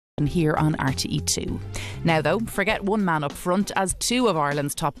here on RTE2. Now though, forget one man up front as two of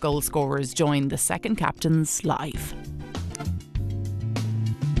Ireland's top goal scorers join the second captains live.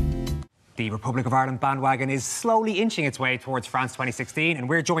 The Republic of Ireland bandwagon is slowly inching its way towards France 2016, and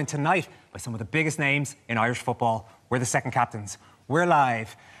we're joined tonight by some of the biggest names in Irish football. We're the second captains. We're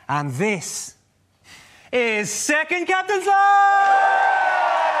live, and this is Second Captains Live!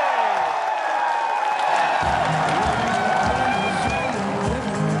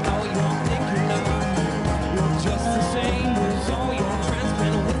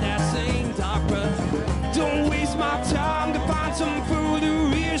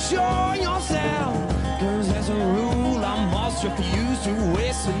 Show yourself, cause as a rule I must refuse to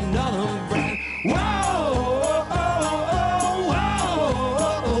waste another breath. Whoa, oh, oh, whoa, oh, whoa,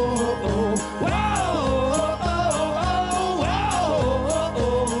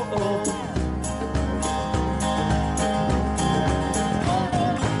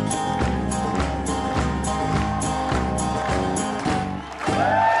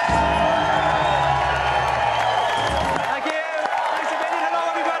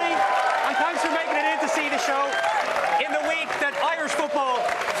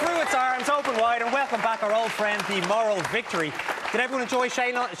 welcome back our old friend, the moral victory. Did everyone enjoy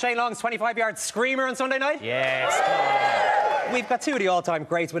Shane Long's 25-yard screamer on Sunday night? Yes. We've got two of the all-time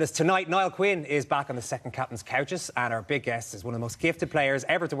greats with us tonight. Niall Quinn is back on the second captain's couches, and our big guest is one of the most gifted players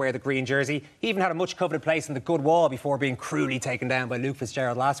ever to wear the green jersey. He even had a much-coveted place in the good wall before being cruelly taken down by Luke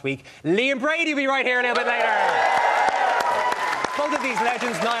Fitzgerald last week. Liam Brady will be right here a little bit later. Both of these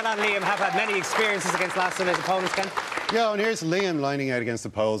legends, Niall and Liam, have had many experiences against last Sunday's opponents, Ken. Yeah, and here's Liam lining out against the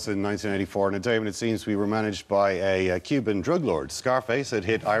Poles in 1984 on a day when it seems we were managed by a Cuban drug lord. Scarface had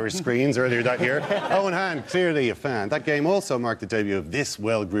hit Irish screens earlier that year. Owen Hand, clearly a fan. That game also marked the debut of this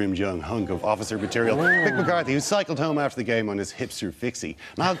well-groomed young hunk of officer material, Mick McCarthy, who cycled home after the game on his hipster fixie.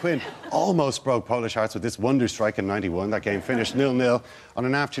 Niall Quinn almost broke Polish hearts with this wonder strike in '91. That game finished 0-0 on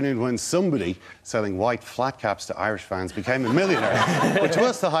an afternoon when somebody selling white flat caps to Irish fans became a millionaire. But to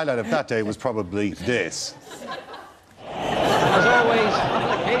us, the highlight of that day was probably this. As always, on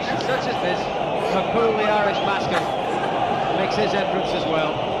an occasion such as this, McCool, the Irish mascot, makes his entrance as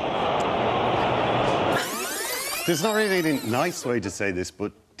well. There's not really a nice way to say this,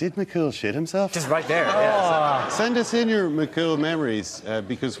 but did McCool shit himself? Just right there, yeah. Send us in your McCool memories,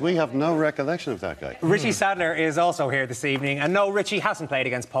 because we have no recollection of that guy. Richie Sadler is also here this evening, and no, Richie hasn't played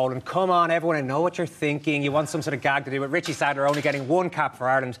against Poland. Come on, everyone, I know what you're thinking. You want some sort of gag to do, but Richie Sadler only getting one cap for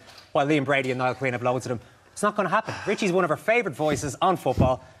Ireland, while Liam Brady and Niall Quinn have loads of them. It's not going to happen. Richie's one of our favourite voices on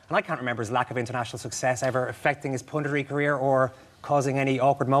football, and I can't remember his lack of international success ever affecting his punditry career or causing any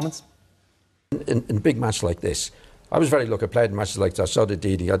awkward moments. In big match like this, I was very lucky. I played in matches like that. So did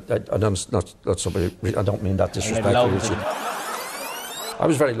Didi. I don't mean that disrespectfully, Richie. I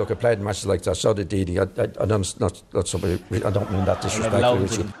was very lucky. I played in matches like that. So did Didi. I don't mean that disrespectfully,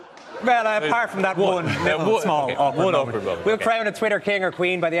 Richie. Well, apart from that one small awkward moment. We'll crown a Twitter king or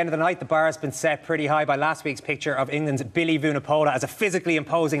queen by the end of the night. The bar has been set pretty high by last week's picture of England's Billy Vunipola as a physically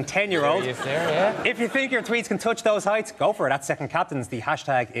imposing 10-year-old. If you think your tweets can touch those heights, go for it. At Second Captains, the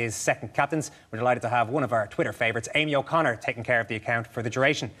hashtag is Second Captains. We're delighted to have one of our Twitter favourites, Amy O'Connor, taking care of the account for the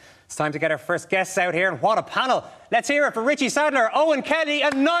duration. It's time to get our first guests out here, and what a panel. Let's hear it for Richie Sadler, Owen Kelly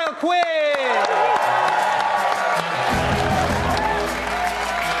and Niall Quinn.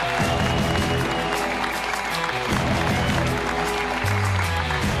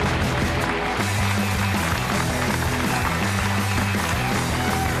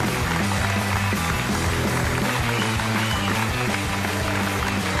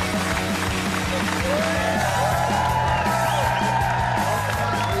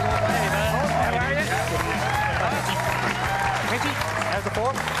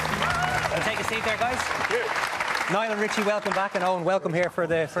 Niall and Richie, welcome back, and Owen, welcome here for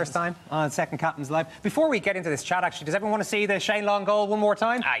the first time on Second Captains Live. Before we get into this chat, actually, does everyone want to see the Shane Long goal one more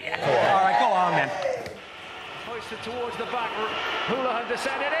time? Ah, yeah. All right, go on then. Hoisted towards the back, Houlihan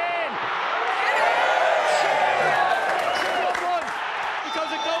descended in!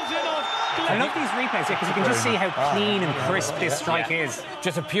 Because it goes in on... I love these replays, because you can just see how clean and crisp this strike is.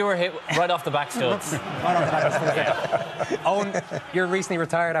 Just a pure hit right off the back studs. Right off the back studs, yeah. Owen, you're recently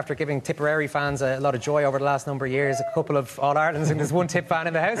retired after giving Tipperary fans a lot of joy over the last number of years. A couple of All-Irelands, and there's one Tip fan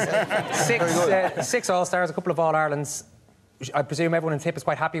in the house. Six All-Stars, a couple of All-Irelands. I presume everyone in Tip is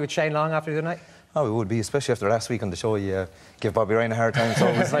quite happy with Shane Long after the night? Oh, we would be, especially after last week on the show. You give Bobby Ryan a hard time, so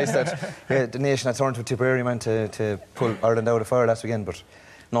it was nice that the nation had turned to a Tipperary man to pull Ireland out of fire last weekend. But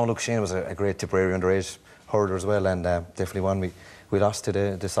no, look, Shane was a great Tipperary underage hurler as well, and definitely one we lost to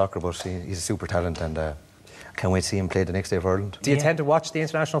the soccer, but he's a super talent, and can't wait to see him play the next day for Ireland. Do you tend to watch the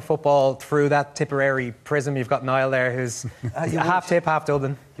international football through that Tipperary prism? You've got Niall there, who's half Tip, half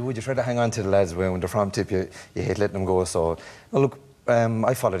Dublin. You try to hang on to the lads when they're from Tip. You hate letting them go. So, well, look,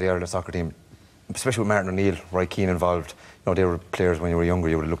 I follow the Ireland soccer team, especially with Martin O'Neill, Roy Keane involved. You know, they were players when you were younger.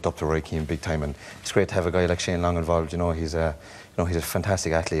 You would have looked up to Roy Keane big time, and it's great to have a guy like Shane Long involved. You know, he's a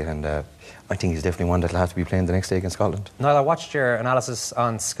fantastic athlete, and I think he's definitely one that'll have to be playing the next day against Scotland. Niall, I watched your analysis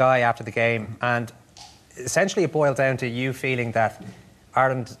on Sky after the game, and essentially it boiled down to you feeling that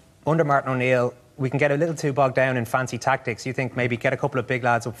Ireland, under Martin O'Neill, we can get a little too bogged down in fancy tactics. You think maybe get a couple of big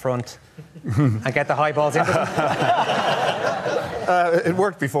lads up front and get the high balls into them? It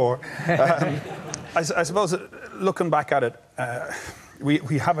worked before. I suppose, looking back at it,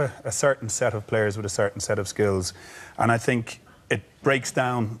 we have a certain set of players with a certain set of skills, and I think it breaks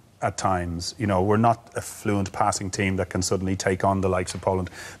down at times. You know, we're not a fluent passing team that can suddenly take on the likes of Poland.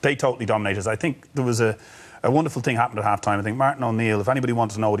 They totally dominate us. I think there was a wonderful thing happened at half-time. I think Martin O'Neill, if anybody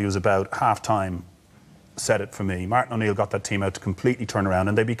wanted to know what he was about, half-time said it for me. Martin O'Neill got that team out to completely turn around,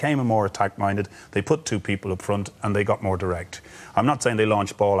 and they became more attack-minded. They put two people up front, and they got more direct. I'm not saying they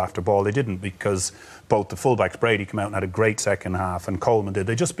launched ball after ball. They didn't, because both the fullbacks, Brady came out and had a great second half, and Coleman did.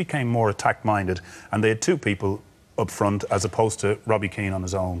 They just became more attack-minded, and they had two people up front as opposed to Robbie Keane on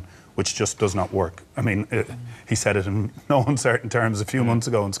his own, which just does not work. I mean, he said it in no uncertain terms a few months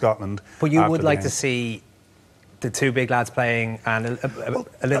ago in Scotland. But you would like to see the two big lads playing and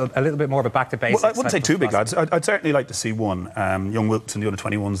a little bit more of a back to basics. Well, I wouldn't say two big lads. I'd certainly like to see one. Young Wilson, the under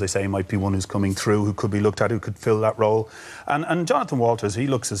 21s, they say, might be one who's coming through, who could be looked at, who could fill that role. And Jonathan Walters, he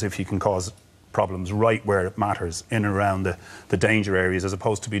looks as if he can cause problems right where it matters, in and around the danger areas, as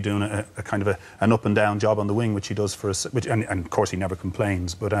opposed to be doing a kind of an up and down job on the wing, which he does for us. And of course he never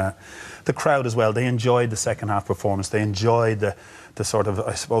complains. But the crowd as well, they enjoyed the second half performance. They enjoyed the sort of,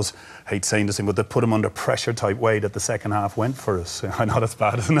 I suppose, I hate saying this thing, but they put him under pressure type way that the second half went for us. I know that's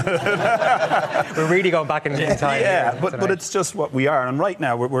bad, isn't it? We're really going back in time. Yeah, but it's just what we are. And right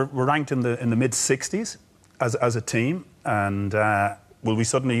now we're ranked in the mid 60s as a team, and will we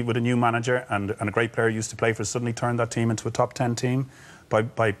suddenly, with a new manager and a great player who used to play for us, suddenly turn that team into a top 10 team by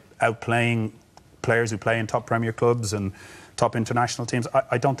outplaying players who play in top Premier clubs and top international teams?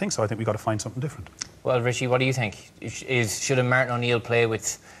 I don't think so. I think we've got to find something different. Well, Richie, what do you think? Should a Martin O'Neill play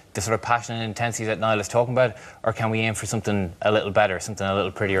with the sort of passion and intensity that Niall is talking about, or can we aim for something a little better, something a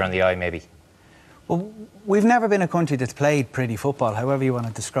little prettier on the eye, maybe? Well, we've never been a country that's played pretty football, however you want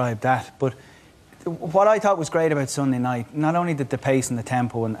to describe that. But what I thought was great about Sunday night, not only the pace and the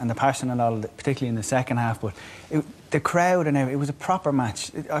tempo and the passion and all, particularly in the second half, but the crowd and everything, it was a proper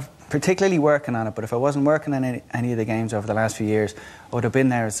match. I've particularly working on it, but if I wasn't working on any of the games over the last few years, I would have been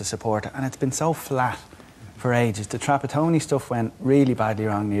there as a supporter. And it's been so flat for ages. The Trapattoni stuff went really badly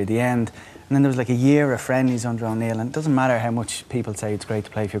wrong near the end. And then there was like a year of friendlies under O'Neill, and it doesn't matter how much people say it's great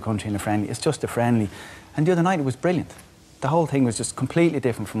to play for your country in a friendly, it's just a friendly. And the other night it was brilliant. The whole thing was just completely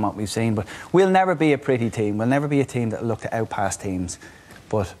different from what we've seen. But we'll never be a pretty team. We'll never be a team that will look to outpass teams.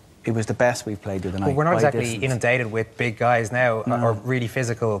 But it was the best we've played the other night. But we're not exactly inundated with big guys now, or really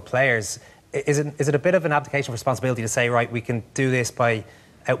physical players. Is it a bit of an abdication of responsibility to say, right, we can do this by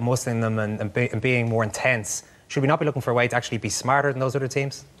outmuscling them and being more intense? Should we not be looking for a way to actually be smarter than those other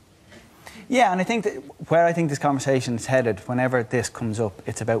teams? Yeah, and I think that where I think this conversation is headed, whenever this comes up,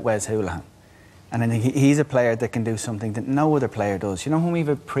 it's about Wes Hoolahan. And I think he's a player that can do something that no other player does. You know, when we have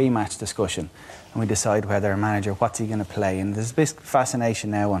a pre-match discussion and we decide whether a manager, what's he going to play, and there's this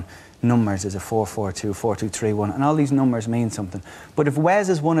fascination now on numbers, as a 4-4-2, 4-2-3-1, and all these numbers mean something. But if Wes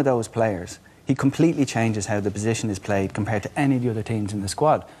is one of those players, he completely changes how the position is played compared to any of the other teams in the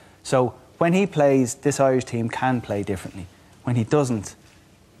squad. So when he plays, this Irish team can play differently. When he doesn't,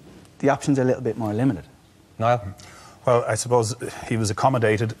 the options are a little bit more limited. Niall? Well, I suppose he was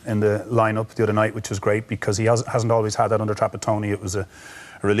accommodated in the lineup the other night, which was great, because he hasn't always had that under Trapattoni. It was a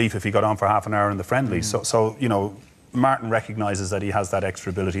relief if he got on for half an hour in the friendlies. So you know, Martin recognises that he has that extra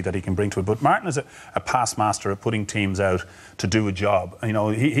ability that he can bring to it. But Martin is a pass master at putting teams out to do a job. You know,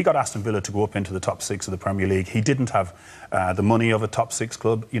 he got Aston Villa to go up into the top 6 of the Premier League. He didn't have the money of a top 6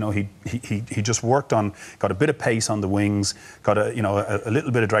 club. You know, he just worked on, got a bit of pace on the wings, got a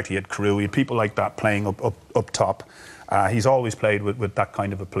little bit of direct. He had Carew, he had people like that playing up top. He's always played with that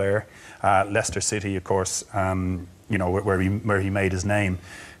kind of a player. Leicester City, of course, you know, where he made his name,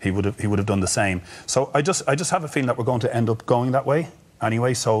 he would have done the same. So I just have a feeling that we're going to end up going that way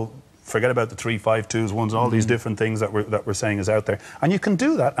anyway. So forget about the 3-5-2s, ones, all these different things that we're saying is out there. And you can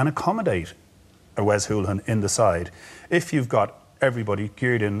do that and accommodate a Wes Hoolahan in the side if you've got everybody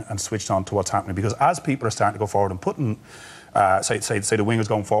geared in and switched on to what's happening. Because as people are starting to go forward and putting, say the wingers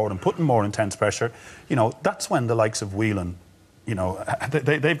going forward and putting more intense pressure, you know, that's when the likes of Whelan, you know,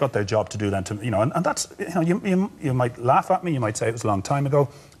 they've got their job to do then, you know, and that's, you know, you might laugh at me, you might say it was a long time ago,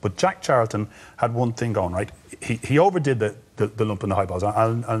 but Jack Charlton had one thing going, right? He overdid the lump and the high balls.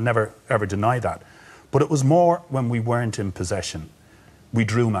 I'll never, ever deny that. But it was more when we weren't in possession. We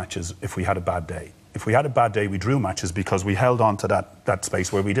drew matches if we had a bad day. If we had a bad day, we drew matches because we held on to that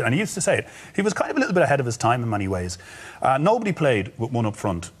space where we did. And he used to say it. He was kind of a little bit ahead of his time in many ways. Nobody played with one up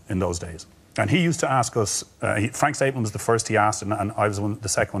front in those days. And he used to ask us, Frank Stapleton was the first he asked, and I was the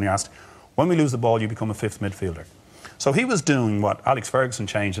second one he asked, when we lose the ball, you become a fifth midfielder. So he was doing what Alex Ferguson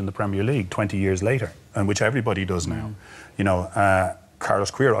changed in the Premier League 20 years later, and which everybody does now. You know,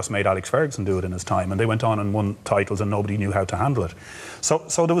 Carlos Queiroz made Alex Ferguson do it in his time, and they went on and won titles and nobody knew how to handle it.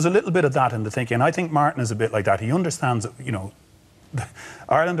 So there was a little bit of that in the thinking, and I think Martin is a bit like that. He understands that, you know,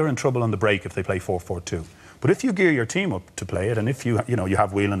 Ireland are in trouble on the break if they play 4-4-2. But if you gear your team up to play it, and if you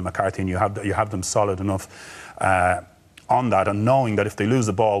have Whelan and McCarthy and you have them solid enough on that, and knowing that if they lose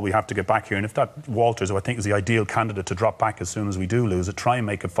the ball, we have to get back here. And if that Walters, who I think is the ideal candidate to drop back as soon as we do lose it, try and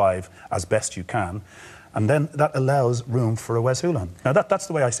make it 5 as best you can. And then that allows room for a Wes Hoolahan. Now, that's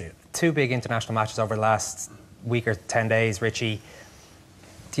the way I see it. 2 big international matches over the last week or 10 days, Richie.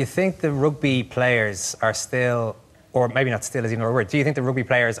 Do you think the rugby players are still, or maybe not still is even a word, do you think the rugby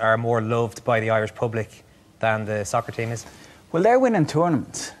players are more loved by the Irish public than the soccer team is? Well, they're winning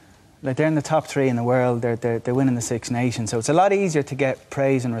tournaments. Like, they're in the top 3 in the world. They're winning the Six Nations. So it's a lot easier to get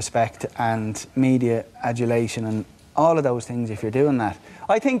praise and respect and media adulation and all of those things if you're doing that.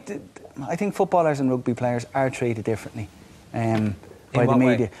 I think footballers and rugby players are treated differently by the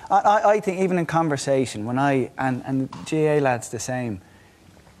media. I think even in conversation, when and GA lads the same,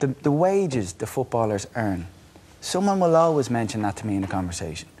 the wages the footballers earn, someone will always mention that to me in a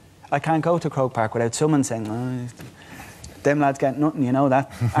conversation. I can't go to Croke Park without someone saying, oh, them lads get nothing, you know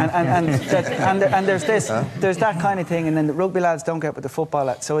that. And there's that kind of thing, and then the rugby lads don't get with the football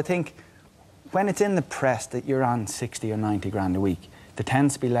lads. So I think when it's in the press that you're on 60 or 90 grand a week, there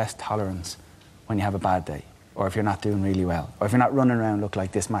tends to be less tolerance when you have a bad day, or if you're not doing really well, or if you're not running around look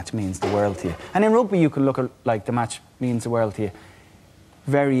like this match means the world to you. And in rugby you can look like the match means the world to you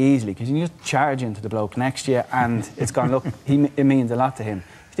very easily, because you just charge into the bloke next to you and it's gone, look, it means a lot to him.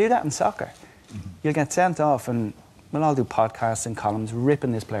 If you do that in soccer, you'll get sent off and we'll all do podcasts and columns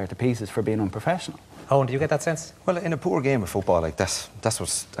ripping this player to pieces for being unprofessional. Owen, do you get that sense? Well, in a poor game of football, like that's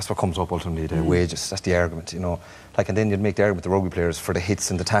what comes up ultimately, the wages. That's the argument, you know. Like, and then you'd make the argument with the rugby players for the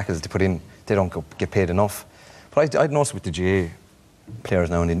hits and the tackles they put in. They don't get paid enough. But I'd noticed with the GA players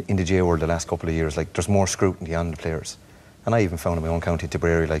now, and in the GA world the last couple of years, like, there's more scrutiny on the players. And I even found in my own county,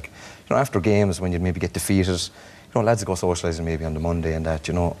 Tipperary, like, you know, after games when you'd maybe get defeated, you know, lads go socialising maybe on the Monday and that,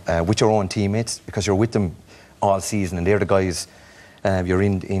 you know, with your own teammates, because you're with them all season and they're the guys you're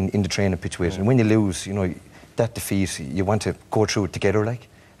in the training pitch with. And when you lose, you know, that defeat, you want to go through it together, like.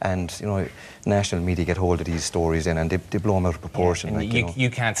 And, you know, national media get hold of these stories and they blow them out of proportion. Yeah, like,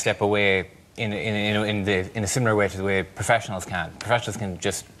 you can't step away in a similar way to the way professionals can. Professionals can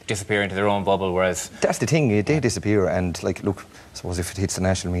just disappear into their own bubble, whereas... That's the thing, they disappear, and, like, look, I suppose if it hits the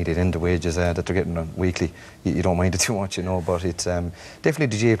national media, then the wages that they're getting weekly, you don't mind it too much, you know, but it's... definitely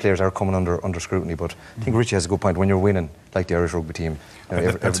the GA players are coming under scrutiny, but I think Richie has a good point. When you're winning, like the Irish rugby team,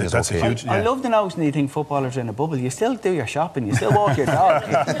 everything's okay. Huge, yeah. I love the notion that you think footballers are in a bubble. You still do your shopping, you still walk your dog.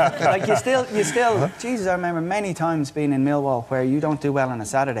 Like, you still... Jesus, I remember many times being in Millwall where you don't do well on a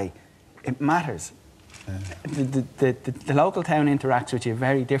Saturday. It matters. The local town interacts with you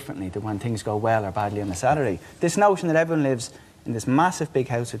very differently than when things go well or badly on a Saturday. This notion that everyone lives in this massive big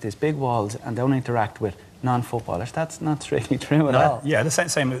house with these big walls and don't interact with non-footballers, that's not really true at all. Yeah, the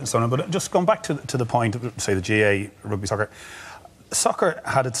same, but just going back to the point of, say, the GA rugby soccer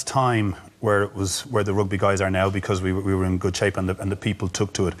had its time where the rugby guys are now, because we were in good shape and the people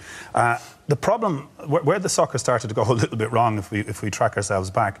took to it. The problem where the soccer started to go a little bit wrong, if we track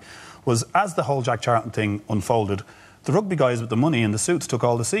ourselves back, was as the whole Jack Charlton thing unfolded, the rugby guys with the money and the suits took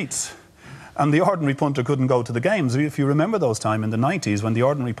all the seats. And the ordinary punter couldn't go to the games. If you remember those times in the 90s when the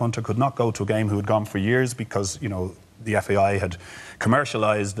ordinary punter could not go to a game who had gone for years because, you know, the FAI had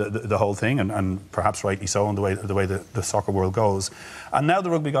commercialised the whole thing, and perhaps rightly so in the way the soccer world goes. And now the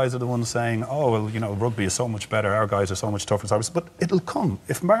rugby guys are the ones saying, oh, well, you know, rugby is so much better, our guys are so much tougher. But it'll come.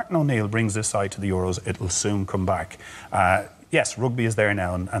 If Martin O'Neill brings this side to the Euros, it'll soon come back. Yes, rugby is there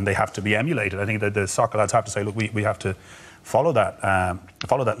now, and they have to be emulated. I think that the soccer lads have to say, look, we have to follow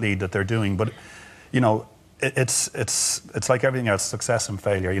that lead that they're doing. But, you know, it's like everything else, success and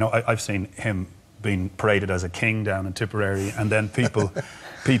failure. You know, I've seen him being paraded as a king down in Tipperary, and then people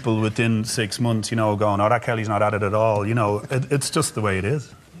within 6 months, you know, going, oh, that Kelly's not at it at all. You know, it's just the way it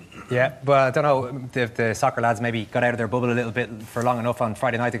is. Yeah, well, I don't know if the soccer lads maybe got out of their bubble a little bit for long enough on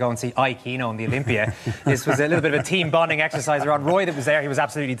Friday night to go and see Keno in the Olympia. This was a little bit of a team bonding exercise around. Roy that was there, he was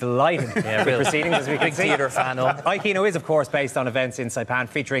absolutely delighted with the proceedings, as we can see. Theatre fan. Keno is, of course, based on events in Saipan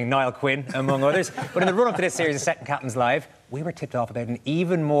featuring Niall Quinn, among others. But in the run-up to this series of Second Captains Live, we were tipped off about an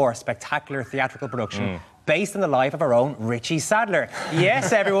even more spectacular theatrical production based on the life of our own Richie Sadler.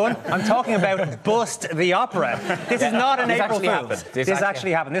 Yes, everyone, I'm talking about Bust the Opera. This is not an April Fool's. This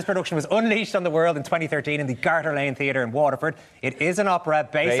actually happened. This production was unleashed on the world in 2013 in the Garter Lane Theatre in Waterford. It is an opera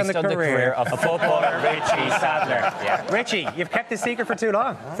based on the career of footballer Richie Sadler. Yeah. Richie, you've kept this secret for too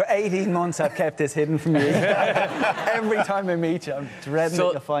long. For 18 months I've kept this hidden from you. Every time I meet you, I'm dreading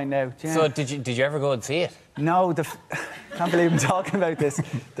it to find out. Yeah. So did you ever go and see it? No, can't believe I'm talking about this.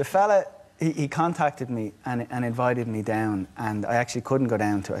 The fella, he contacted me and invited me down, and I actually couldn't go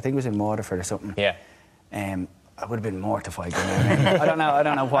down to, I think it was in Waterford or something. Yeah. I would have been mortified going down. I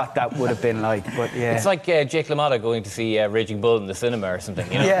don't know what that would have been like, but yeah. It's like Jake LaMotta going to see Raging Bull in the cinema or something,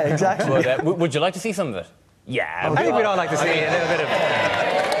 you know? Yeah, exactly. But, would you like to see some of it? Yeah. I think we'd all like to see a little bit of...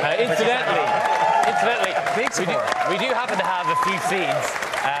 Incidentally, big support. We do happen to have a few scenes.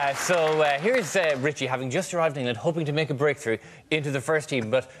 So here's Richie having just arrived in England, hoping to make a breakthrough into the first team,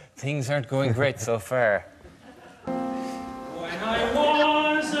 but things aren't going great so far. When I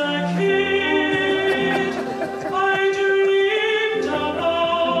was a kid, I dreamed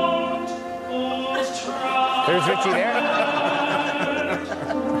about old trials. There's Richie there.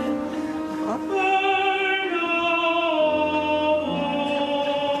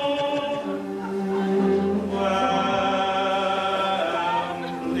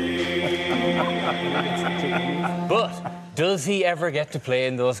 But does he ever get to play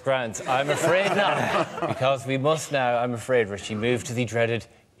in those grounds? I'm afraid not, because we must now, I'm afraid, Richie, move to the dreaded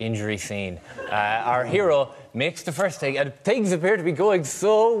injury scene. Our hero makes the first take, and things appear to be going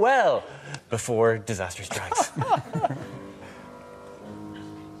so well before disaster strikes.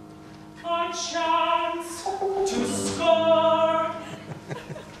 A chance to score.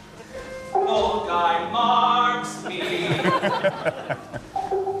 Old guy marks me.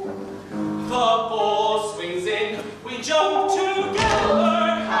 The ball swings in, we jump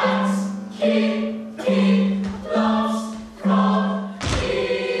together, hats, keep, gloves, from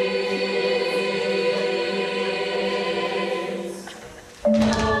knees.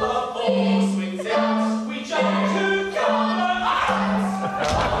 The ball swings in, we jump together, hats.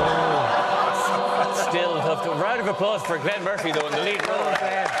 Still tough. A round of applause for Glenn Murphy, though, in the lead role.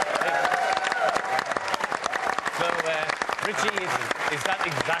 So, Richie, is that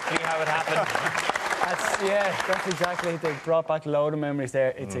exactly how it happened? That's exactly. They brought back a load of memories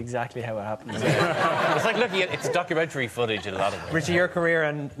there. It's exactly how it happened. It's like looking at, it's documentary footage in a lot of ways. Richie, your career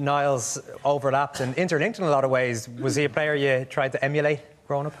and Niall's overlapped and interlinked in a lot of ways. Was he a player you tried to emulate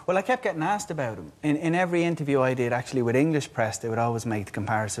growing up? Well, I kept getting asked about him. In every interview I did, actually with English press, they would always make the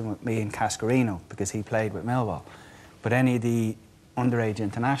comparison with me and Cascarino, because he played with Millwall. But any of the underage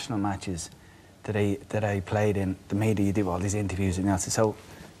international matches that I played in, the media, you do all these interviews and else. So,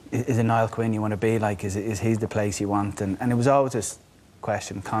 is it Niall Quinn you want to be like? Is he the place you want? And it was always this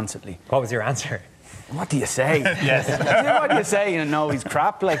question constantly. What was your answer? What do you say? Yes. What do you say? You know, he's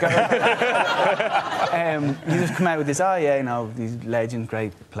crap. Like, you just come out with this, he's legend,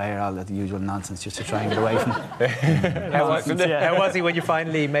 great player, all the usual nonsense, just to try and get away from him. How was he when you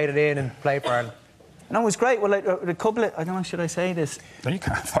finally made it in and played for Ireland? No, it was great. Well, a couple of, I don't know, should I say this? No, you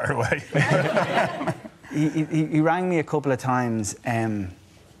can't fire away. he rang me a couple of times.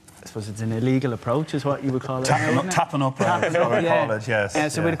 I suppose it's an illegal approach, is what you would call it. Tapping up, is what I call it, yes.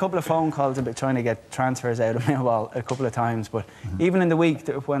 So we had a couple of phone calls about trying to get transfers out of Millwall a couple of times, but even in the week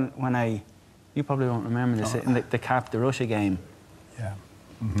when you probably won't remember this, in the Cap, the Russia game,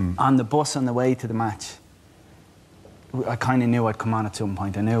 on the bus on the way to the match, I kind of knew I'd come on at some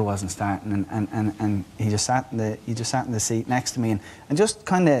point. I knew I wasn't starting, and he just sat in the seat next to me and just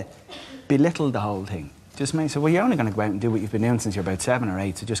kind of belittled the whole thing. Just made, so, well, you're only going to go out and do what you've been doing since you're about 7 or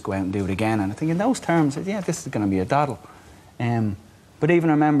 8, so just go out and do it again. And I think in those terms, yeah, this is going to be a doddle. But even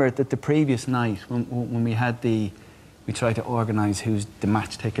I remember that the previous night, when we tried to organise who's the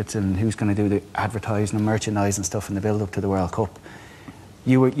match tickets and who's going to do the advertising and merchandise and stuff in the build-up to the World Cup,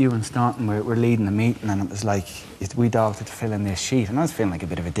 you and Staunton were leading the meeting, and it was like, we'd all had to fill in this sheet, and I was feeling like a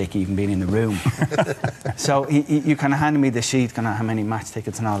bit of a dick even being in the room. So you kind of handed me the sheet, kind of how many match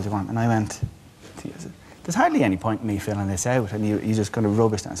tickets and all do you want, and I went, there's hardly any point in me filling this out, and you just kind of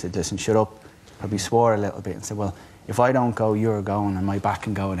rubbished and said, listen, shut up. Probably swore a little bit and said, well, if I don't go, you're going, and my back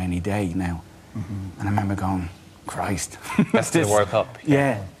can go at any day now. And I remember going, Christ. That's the World Cup.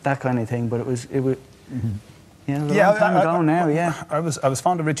 Yeah, that kind of thing. But it was yeah, it was a long time ago now. Yeah, I was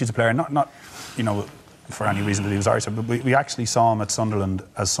fond of Richie as a player, not you know, for any reason that he was Irish, but we actually saw him at Sunderland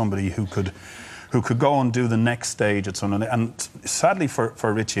as somebody who could go and do the next stage at Sunderland. And sadly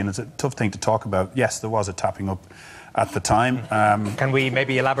for Richie, and it's a tough thing to talk about, yes, there was a tapping up at the time. Can we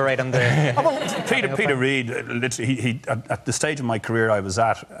maybe elaborate on the... Peter Reid, literally, he at the stage of my career I was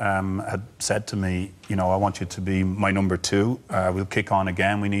at, had said to me, you know, I want you to be my number 2. We'll kick on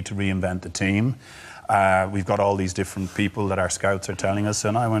again. We need to reinvent the team. We've got all these different people that our scouts are telling us.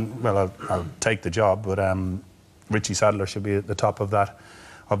 And I went, well, I'll take the job, but Richie Sadler should be at the top of that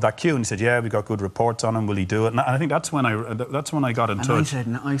queue. And he said, yeah, we got good reports on him. Will he do it? And I think that's when I got in touch.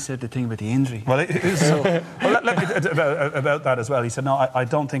 And I said the thing about the injury. Well, about that as well. He said, no, I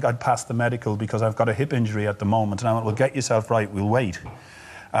don't think I'd pass the medical because I've got a hip injury at the moment. And I went, well, get yourself right. We'll wait.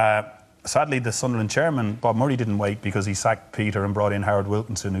 Sadly, the Sunderland chairman, Bob Murray, didn't wait because he sacked Peter and brought in Howard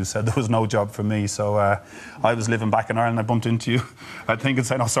Wilkinson, who said there was no job for me. So I was living back in Ireland. I bumped into you, I think, and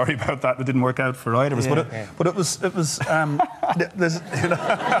said, "Oh, sorry about that. It didn't work out for either of us." Yeah, but it was. This is a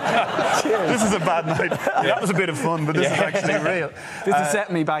bad night. That was a bit of fun, but this is actually real. This is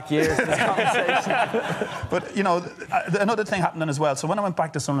setting me back years, this conversation. But you know, another thing happened then as well. So when I went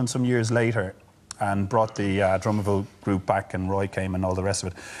back to Sunderland some years later, and brought the Drummondville group back, and Roy came and all the rest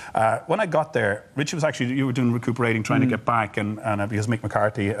of it. When I got there, Richie was actually, you were doing recuperating, trying to get back, and because Mick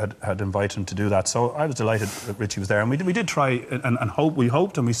McCarthy had invited him to do that. So I was delighted that Richie was there. And we did try, and we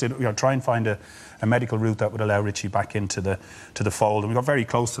hoped, and we said, try and find a medical route that would allow Richie back into the fold. And we got very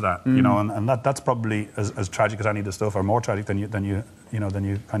close to that, you know, and that's probably as tragic as any of the stuff, or more tragic than you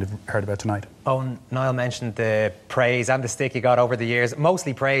kind of heard about tonight. Oh, Niall mentioned the praise and the stick you got over the years.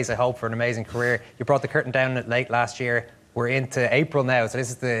 Mostly praise, I hope, for an amazing career. You brought the curtain down late last year. We're into April now, so this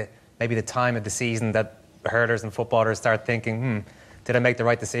is maybe the time of the season that hurlers and footballers start thinking, did I make the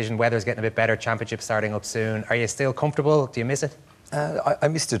right decision? Weather's getting a bit better, championship starting up soon. Are you still comfortable? Do you miss it? I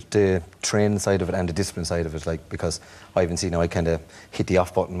missed it, the training side of it and the discipline side of it, like, because I even see now I kind of hit the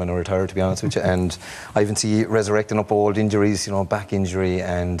off button when I retired, to be honest with you, and I even see resurrecting up old injuries, you know, back injury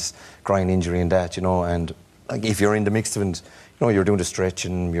and groin injury and that, you know, and like, if you're in the mix of it, you know, you're doing the stretch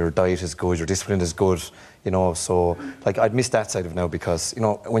and your diet is good, your discipline is good, you know, so like I'd miss that side of it now, because, you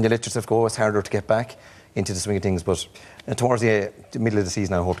know, when you let yourself go, it's harder to get back into the swing of things. But towards the middle of the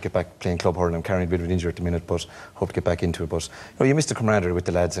season, I hope to get back playing club hurling. I'm carrying a bit of an injury at the minute, but hope to get back into it. But you know, you miss the camaraderie with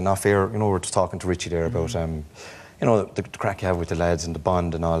the lads, and not fair. You know, we're just talking to Richie there about you know, the crack you have with the lads and the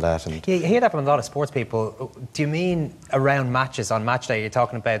bond and all that. And yeah, you hear that from a lot of sports people. Do you mean around matches on match day? You're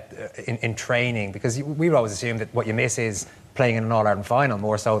talking about in training, because we always assume that what you miss is playing in an All-Ireland final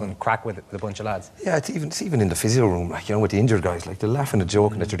more so than crack with a bunch of lads. Yeah, it's even in the physio room, like, you know, with the injured guys, like, the laughing and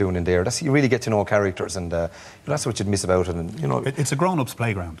joking that you're doing in there. That's, you really get to know characters, and that's what you'd miss about it. And you know, it's a grown-ups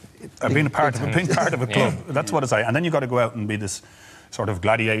playground. Being part of a club, that's what it's like. And then you've got to go out and be this sort of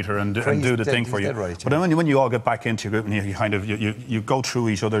gladiator and do the thing for you. Right, but then when you all get back into your group and you kind of you go through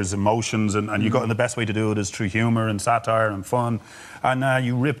each other's emotions, and you go, and the best way to do it is through humour and satire and fun, and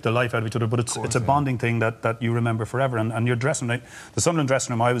you rip the life out of each other. But it's a bonding thing that you remember forever. And your dressing room, the Sunderland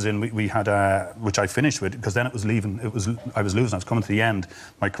dressing room I was in, we had which I finished with, because then it was leaving. I was losing. I was coming to the end.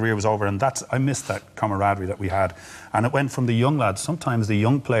 My career was over, and I missed that camaraderie that we had. And it went from the young lads, sometimes the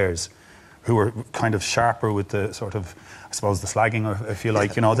young players, who were kind of sharper with the sort of, I suppose, the slagging, or if you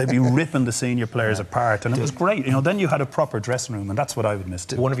like, you know, they'd be ripping the senior players apart, and it was great. You know, then you had a proper dressing room, and that's what I would miss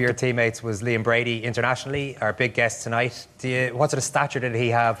too. One of your teammates was Liam Brady internationally, our big guest tonight. What sort of stature did he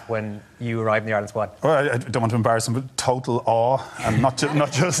have when you arrived in the Ireland squad? Well, I don't want to embarrass him, but total awe, and not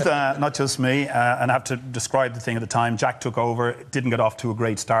just me. And I have to describe the thing at the time. Jack took over, didn't get off to a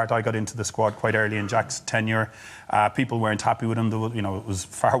great start. I got into the squad quite early in Jack's tenure. People weren't happy with him. You know, it was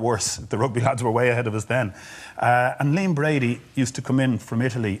far worse. The rugby lads were way ahead of us then. And Liam Brady used to come in from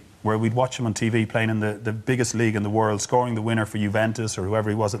Italy, where we'd watch him on TV playing in the biggest league in the world, scoring the winner for Juventus or whoever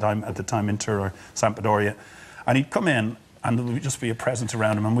he was at the time, Inter or Sampdoria. And he'd come in, and there would just be a presence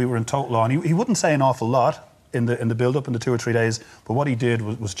around him, and we were in total awe. And he wouldn't say an awful lot in the build-up in the 2 or 3 days, but what he did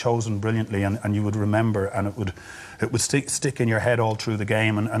was chosen brilliantly, and you would remember, and it would stick in your head all through the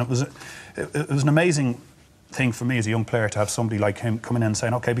game. And it was an amazing thing for me as a young player to have somebody like him coming in and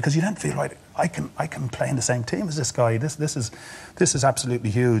saying, okay, because you then feel, right, I can play in the same team as this guy. This is absolutely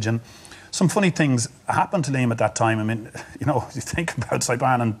huge. And some funny things happened to Liam at that time. I mean, you know, you think about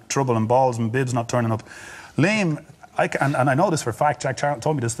Saipan and trouble and balls and bibs not turning up. Liam, And I know this for a fact, Jack Charlton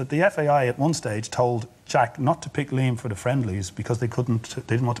told me this, that the FAI at one stage told Jack not to pick Liam for the friendlies because they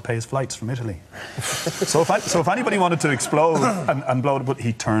didn't want to pay his flights from Italy. so if anybody wanted to explode and blow it, but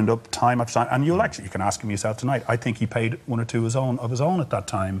he turned up time after time, and you can ask him yourself tonight. I think he paid one or two of his own at that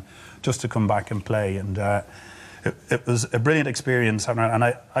time just to come back and play, and it was a brilliant experience. And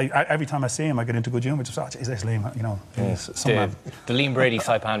I every time I see him, I get into good humour. Just, geez, there's Liam, you know. The Liam Brady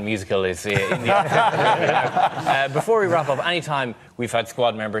Saipan musical is in the before we wrap up, anytime we've had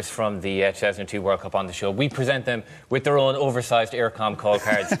squad members from the 2002 World Cup on the show, we present them with their own oversized Aircom call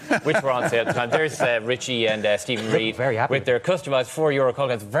cards, which were on sale at the time. There's Richie and Stephen Reid with their customised €4 call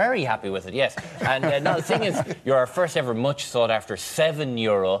cards. Very happy with it, yes. And now the thing is, you're our first ever much sought after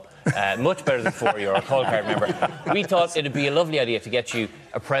 €7, much better than €4 call card member. We thought it'd be a lovely idea to get you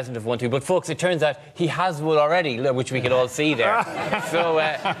a present of one too, but folks, it turns out he has one already, which we could all see there. So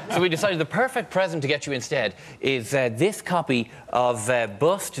we decided the perfect present to get you instead is this copy of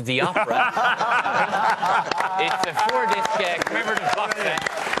Bust the Opera. It's a 4-disc commemorative box set,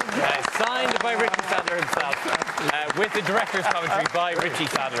 signed by Richie Sadler himself, with the director's commentary by Richie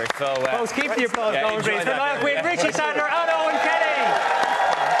Sadler. So, folks, keep the applause going, please. For Niall Quinn, Richie Sadler, and Owen Kenny.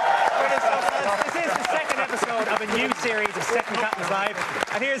 This is the second episode of a new series of Second Captains Live,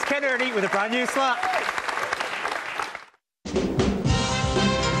 and here's Ken Early with a brand new slot.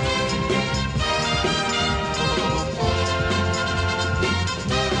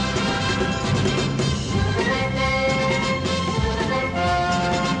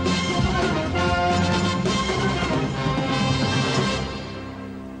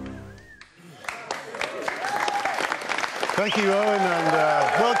 Thank you, Owen, and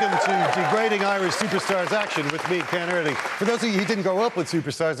welcome to Degrading Irish Superstars Action with me, Ken Early. For those of you who didn't grow up with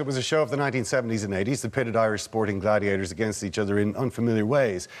Superstars, it was a show of the 1970s and 80s that pitted Irish sporting gladiators against each other in unfamiliar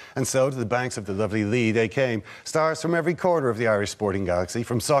ways. And so, to the banks of the lovely Lee, they came. Stars from every corner of the Irish sporting galaxy,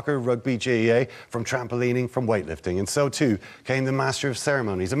 from soccer, rugby, GAA, from trampolining, from weightlifting. And so, too, came the master of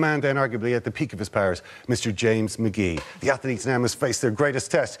ceremonies, a man then arguably at the peak of his powers, Mr. James McGee. The athletes now must face their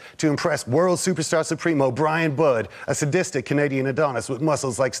greatest test to impress world superstar supremo Brian Budd, a sadistic Canadian Adonis with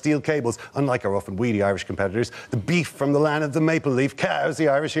muscles like steel cables, unlike our often weedy Irish competitors. The beef from the land of the maple leaf cows the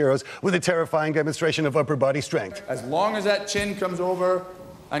Irish heroes with a terrifying demonstration of upper body strength. As long as that chin comes over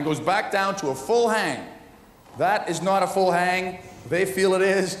and goes back down to a full hang, that is not a full hang. They feel it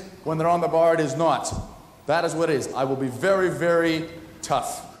is. When they're on the bar, it is not. That is what it is. I will be very, very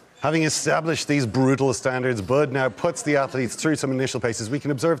tough. Having established these brutal standards, Bud now puts the athletes through some initial paces. We can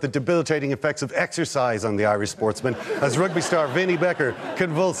observe the debilitating effects of exercise on the Irish sportsmen as rugby star Vinnie Becker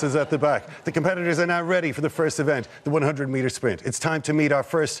convulses at the back. The competitors are now ready for the first event, the 100-metre sprint. It's time to meet our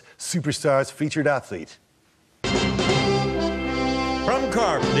first Superstars featured athlete. From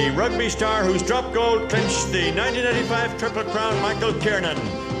Cork, the rugby star whose drop goal clinched the 1985 Triple Crown, Michael Kiernan.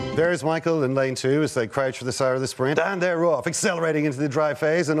 There's Michael in lane 2 as they crouch for the start of the sprint. And they're off, accelerating into the drive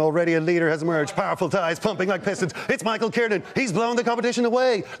phase, and already a leader has emerged. Powerful thighs pumping like pistons. It's Michael Kiernan. He's blown the competition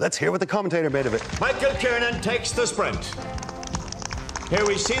away. Let's hear what the commentator made of it. Michael Kiernan takes the sprint. Here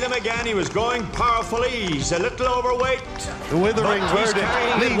we see them again. He was going powerfully. He's a little overweight. The withering verdict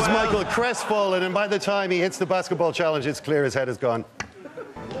leaves Michael crestfallen, and by the time he hits the basketball challenge, it's clear his head is gone.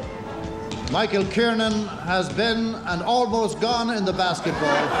 Michael Kiernan has been and almost gone in the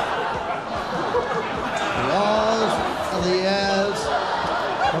basketball. The ahs and the yes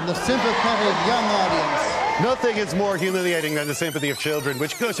from the sympathetic young audience. Nothing is more humiliating than the sympathy of children,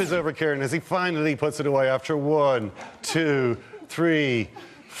 which gushes over Kieran as he finally puts it away after 1, 2, 3,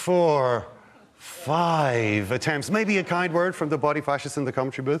 4, 5 attempts. Maybe a kind word from the body fascist in the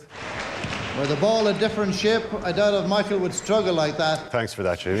commentary booth? Were the ball a different shape, I doubt if Michael would struggle like that. Thanks for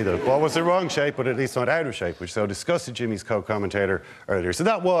that, Jimmy. The ball was the wrong shape, but at least not out of shape, which so disgusted Jimmy's co-commentator earlier. So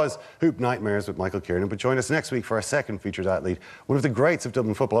that was Hoop Nightmares with Michael Kiernan. But join us next week for our second featured athlete, one of the greats of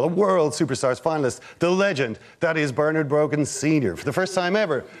Dublin football, a World Superstars finalist, the legend, that is Bernard Brogan Sr. For the first time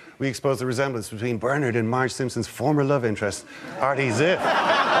ever, we expose the resemblance between Bernard and Marge Simpson's former love interest, Artie Ziff.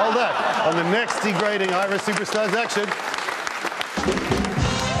 All that on the next Degrading Irish Superstars action.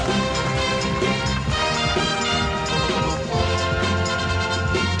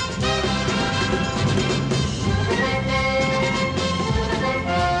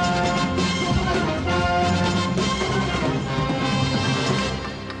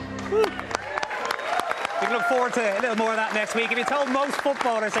 Forward to a little more of that next week. If you told most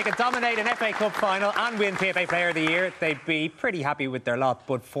footballers they could dominate an FA Cup final and win PFA Player of the Year, they'd be pretty happy with their lot.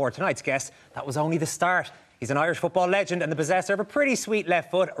 But for tonight's guest, that was only the start. He's an Irish football legend and the possessor of a pretty sweet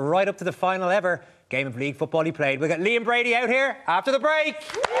left foot right up to the final ever game of league football he played. We'll get Liam Brady out here after the break.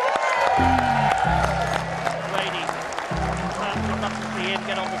 Brady,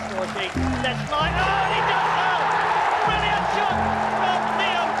 get on the score sheet. Let's slide. Oh, and he does so! Brilliant shot from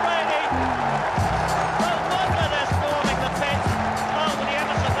Liam Brady. No wonder they're storming the pitch. Oh, will he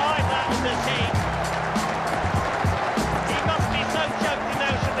ever survive that with this heat? He must be so choked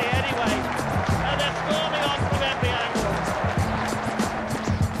emotionally anyway. And they're storming on from every angle.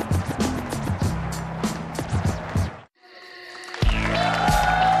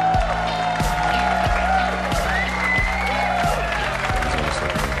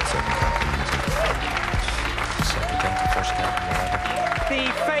 The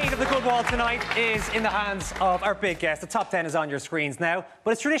fate of the good wall tonight is in the hands of our big guest. The top 10 is on your screens now,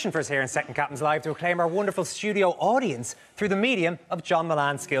 but it's tradition for us here in Second Captains Live to acclaim our wonderful studio audience through the medium of John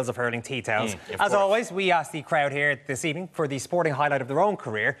Milan's Skills of Hurling tea towels. As always, we ask the crowd here this evening for the sporting highlight of their own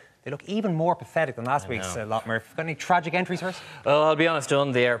career. They look even more pathetic than last week's lot, Murph. Got any tragic entries for us? Well, I'll be honest,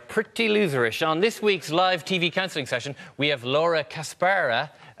 Don, they are pretty loserish. On this week's live TV counselling session, we have Laura Caspara.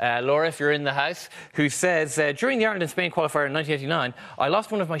 Laura, if you're in the house, who says, during the Ireland and Spain qualifier in 1989, I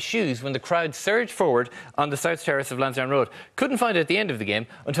lost one of my shoes when the crowd surged forward on the south terrace of Lansdowne Road. Couldn't find it at the end of the game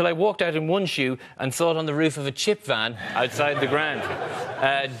until I walked out in one shoe and saw it on the roof of a chip van outside the ground.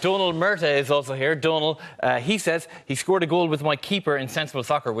 Donal Murta is also here. Donal, he says he scored a goal with my keeper in sensible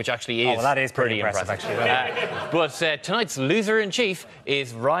soccer, which actually is, well, that is pretty impressive actually. But tonight's loser-in-chief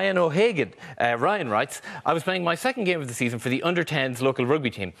is Ryan O'Hagan. Ryan writes, I was playing my second game of the season for the under-10s local rugby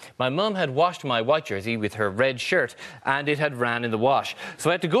team. My mum had washed my white jersey with her red shirt and it had ran in the wash. So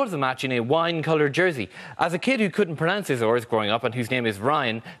I had to go to the match in a wine-coloured jersey. As a kid who couldn't pronounce his R's growing up and whose name is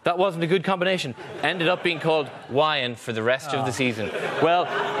Ryan, that wasn't a good combination. Ended up being called Wyan for the rest of the season. Well,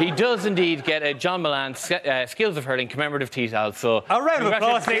 he does indeed get a John Milan Skills of Hurling commemorative tea towel. So a round of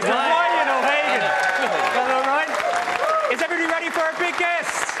applause, please, for Ryan O'Hagan. Well done, Ryan. Is everybody ready for our big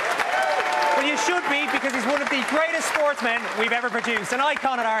guest? Well, you should be, because he's one of the greatest sportsmen we've ever produced. An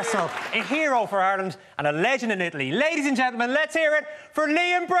icon at Arsenal, a hero for Ireland, and a legend in Italy. Ladies and gentlemen, let's hear it for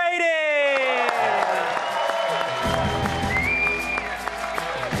Liam Brady!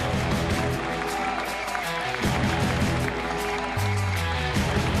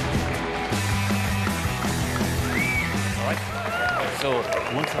 So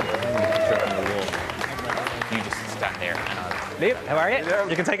once I'm behind the picture on the wall, you just stand there and I'll... Liam, how are you?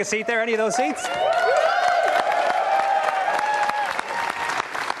 You can take a seat there, any of those seats.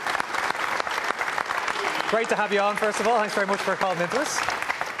 Great to have you on, first of all. Thanks very much for calling into us.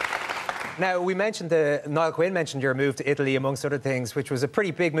 Now, we mentioned Niall Quinn mentioned your move to Italy, amongst other things, which was a pretty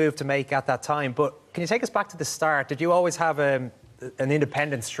big move to make at that time. But can you take us back to the start? Did you always have an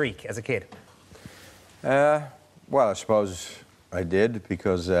independent streak as a kid? Well, I suppose I did,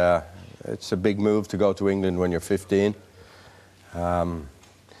 because it's a big move to go to England when you're 15. I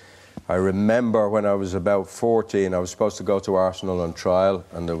remember when I was about 14, I was supposed to go to Arsenal on trial,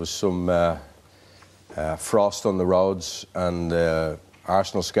 and there was some frost on the roads, and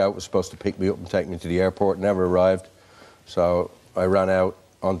Arsenal scout was supposed to pick me up and take me to the airport. Never arrived, so I ran out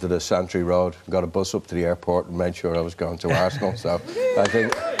onto the Santry Road, got a bus up to the airport, and made sure I was going to Arsenal. So I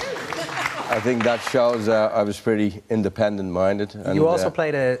think that shows I was pretty independent-minded. You also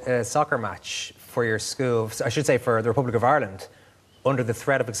played a soccer match for your school, I should say for the Republic of Ireland, under the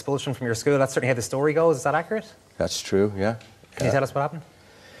threat of expulsion from your school. That's certainly how the story goes. Is that accurate? That's true, yeah. Can you tell us what happened?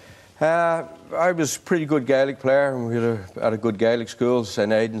 I was a pretty good Gaelic player. We had a good Gaelic school,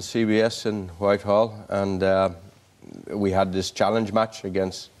 St Aidan's CBS in Whitehall, and we had this challenge match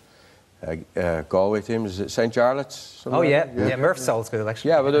against Galway team. Is it St Jarlath's? Oh, yeah. Yeah, Murph's old school, actually.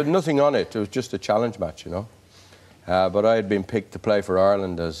 Yeah, but there was nothing on it. It was just a challenge match, you know. But I had been picked to play for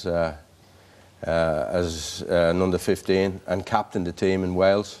Ireland as an under-15 and captained the team in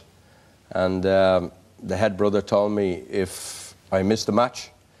Wales. And the head brother told me if I missed the match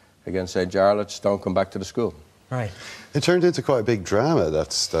against St Jarlath's, don't come back to the school. Right. It turned into quite a big drama,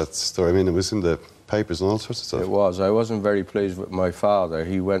 that story. I mean, it was in the papers and all sorts of stuff. It was. I wasn't very pleased with my father.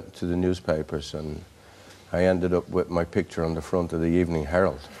 He went to the newspapers, and I ended up with my picture on the front of the Evening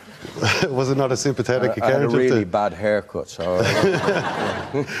Herald. Was it not a sympathetic account? I had a really bad haircut, so...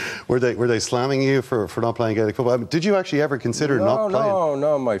 Were they slamming you for not playing Gaelic football? I mean, did you actually ever consider not playing?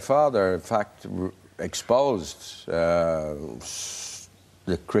 No. My father, in fact, exposed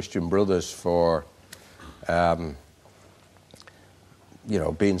the Christian Brothers for, you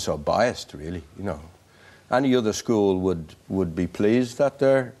know, being so biased, really, you know. Any other school would be pleased that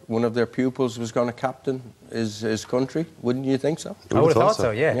one of their pupils was going to captain his country, wouldn't you think so? I would have thought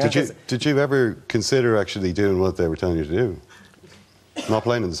so, yeah. Did you ever consider actually doing what they were telling you to do? Not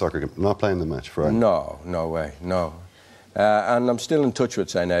playing in the soccer game, not playing the match for Ireland? No way, no. And I'm still in touch with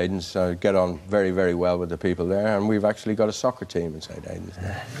St Aidan's. I get on very, very well with the people there, and we've actually got a soccer team in St Aidan's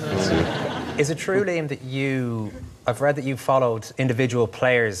now. Is it true, Liam, that I've read that you followed individual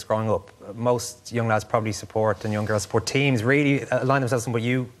players growing up? Most young lads probably support, and young girls support teams. Really align themselves with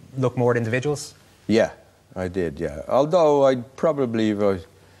you, look more at individuals? Yeah, I did, yeah. Although I'd probably, if I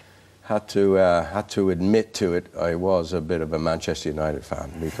had to admit to it, I was a bit of a Manchester United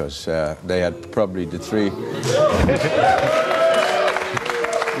fan, because they had probably the three...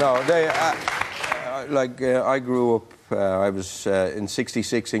 No, they... I grew up, I was in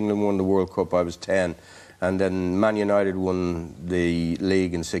 '66, England won the World Cup, I was 10, and then Man United won the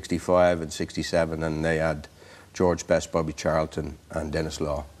league in '65 and '67, and they had George Best, Bobby Charlton and Dennis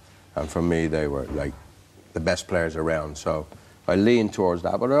Law, and for me they were like the best players around, so I leaned towards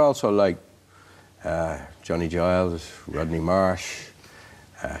that. But I also like Johnny Giles, Rodney Marsh,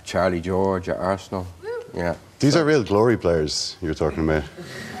 Charlie George at Arsenal. Yeah. These are real glory players you're talking about.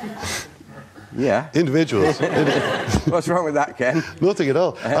 Yeah. Individuals. What's wrong with that, Ken? Nothing at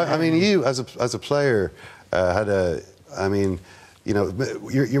all. I mean, you as a player had a. I mean, you know,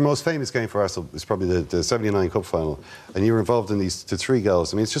 your most famous game for Arsenal is probably the '79 Cup final, and you were involved in these 3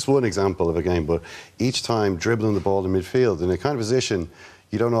 goals. I mean, it's just one example of a game, but each time dribbling the ball in midfield in a kind of position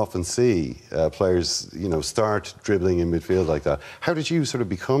you don't often see players, you know, start dribbling in midfield like that. How did you sort of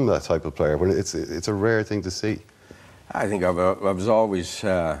become that type of player? When it's a rare thing to see. I think I was always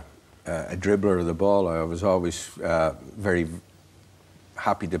a dribbler of the ball. I was always very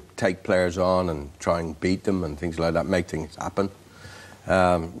happy to take players on and try and beat them and things like that, make things happen.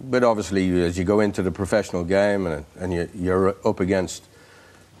 But obviously, as you go into the professional game and you're up against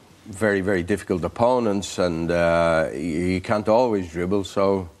very, very difficult opponents, and you can't always dribble,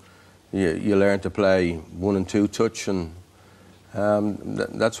 so you learn to play 1 and 2 touch, and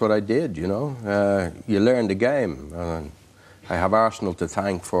that's what I did, you know. You learn the game. I have Arsenal to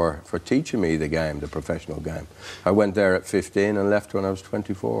thank for teaching me the game, the professional game. I went there at 15 and left when I was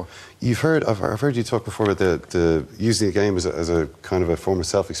 24. I've heard you talk before about the using the game as a kind of a form of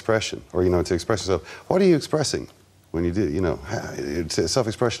self-expression, or, you know, to express yourself. What are you expressing when you do, you know,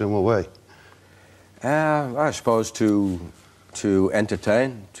 self-expression in what way? I suppose to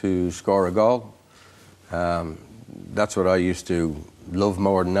entertain, to score a goal. That's what I used to love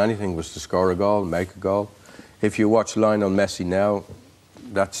more than anything, was to score a goal, make a goal. If you watch Lionel Messi now,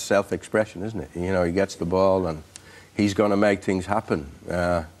 that's self-expression, isn't it? You know, he gets the ball and he's going to make things happen.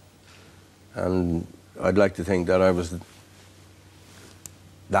 And I'd like to think that I was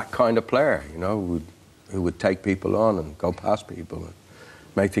that kind of player, you know, who would take people on and go past people and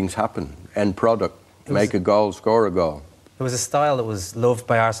make things happen. End product, make a goal, score a goal. It was a style that was loved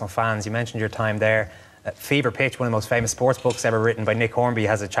by Arsenal fans. You mentioned your time there. Fever Pitch, one of the most famous sports books ever written by Nick Hornby,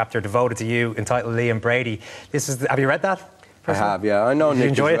 has a chapter devoted to you entitled Liam Brady. Have you read that? Personally? I have, yeah. I know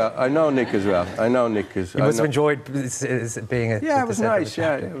Nick as well. I know Nick as well. I know Nick as well. You must have enjoyed being a... Yeah, it was nice,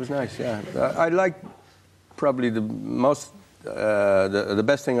 yeah. It was nice, yeah. I like probably the most... the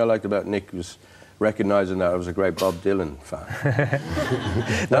best thing I liked about Nick was recognising that I was a great Bob Dylan fan.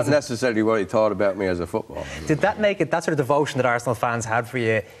 Not necessarily what he thought about me as a footballer. Did that make it, that sort of devotion that Arsenal fans had for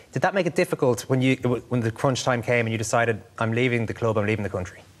you, did that make it difficult when the crunch time came and you decided, I'm leaving the club, I'm leaving the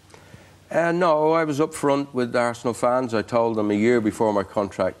country? No, I was up front with Arsenal fans. I told them a year before my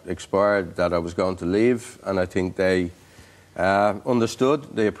contract expired that I was going to leave, and I think they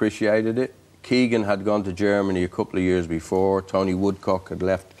understood, they appreciated it. Keegan had gone to Germany a couple of years before. Tony Woodcock had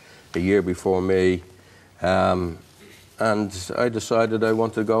left a year before me, and I decided I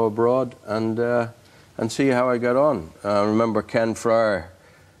wanted to go abroad and see how I got on. I remember Ken Fryer,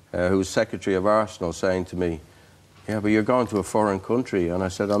 who was secretary of Arsenal, saying to me, "Yeah, but you're going to a foreign country," and I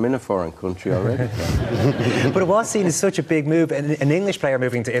said, "I'm in a foreign country already." But it was seen as such a big move. An English player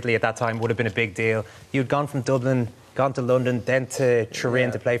moving to Italy at that time would have been a big deal. You'd gone from Dublin, gone to London, then to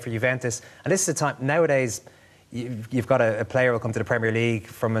Turin to play for Juventus, and this is a time nowadays. You've got a player who will come to the Premier League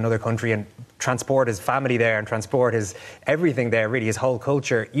from another country and transport his family there and transport his everything there, really, his whole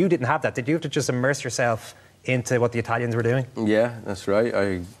culture. You didn't have that. Did you have to just immerse yourself into what the Italians were doing? Yeah, that's right.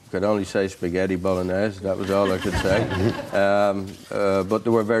 I could only say spaghetti bolognese. That was all I could say. But they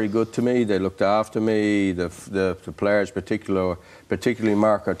were very good to me. They looked after me. The players, particularly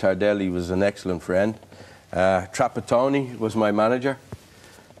Marco Tardelli, was an excellent friend. Trapattoni was my manager.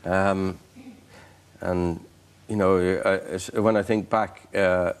 And you know, when I think back,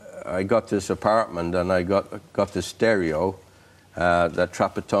 I got this apartment and I got this stereo that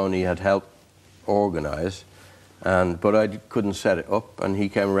Trapattoni had helped organise, but I couldn't set it up, and he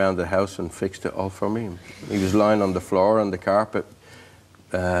came around the house and fixed it all for me. He was lying on the floor on the carpet,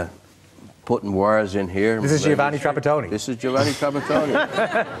 put putting wires in here. This is Giovanni Trapattoni. This is Giovanni Trapattoni.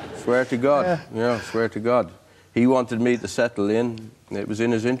 Swear to God. Yeah, swear to God. He wanted me to settle in. It was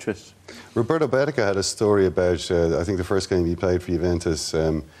in his interest. Roberto Betica had a story about, I think, the first game he played for Juventus,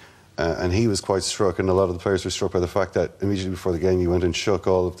 and he was quite struck, and a lot of the players were struck by the fact that immediately before the game he went and shook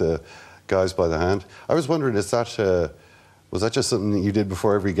all of the guys by the hand. I was wondering, was that just something that you did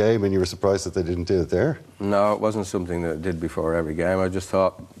before every game and you were surprised that they didn't do it there? No, it wasn't something that I did before every game. I just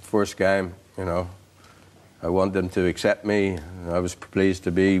thought, first game, you know, I want them to accept me. I was pleased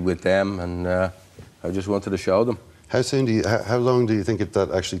to be with them, and I just wanted to show them. How long do you think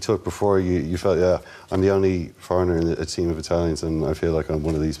that actually took before you felt, yeah, I'm the only foreigner in a team of Italians and I feel like I'm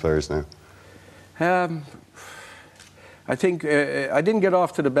one of these players now? I think I didn't get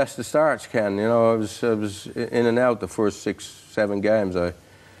off to the best of starts, Ken. You know, I was in and out the first 6, 7 games, and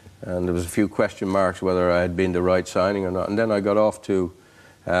there was a few question marks whether I had been the right signing or not. And then I got off to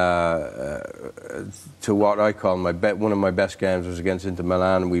what I call one of my best games was against Inter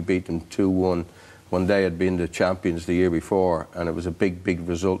Milan, and we beat them 2-1. One day had been the champions the year before, and it was a big, big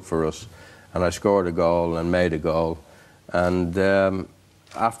result for us. And I scored a goal and made a goal. And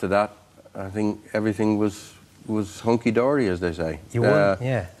after that, I think everything was hunky-dory, as they say. You won,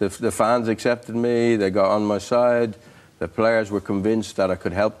 yeah. The fans accepted me, they got on my side, the players were convinced that I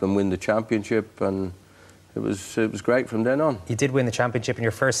could help them win the championship, and it was great from then on. You did win the championship in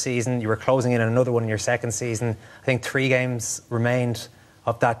your first season, you were closing in on another one in your second season. I think 3 games remained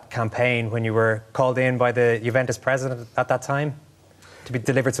of that campaign when you were called in by the Juventus president at that time to be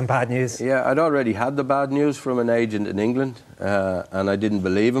delivered some bad news. Yeah, I'd already had the bad news from an agent in England, and I didn't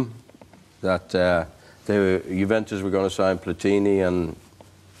believe him that Juventus were going to sign Platini, and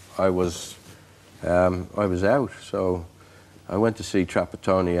I was out. So I went to see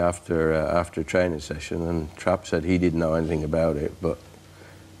Trapattoni after a training session, and Trapp said he didn't know anything about it, but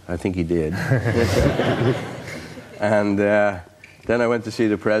I think he did. And then I went to see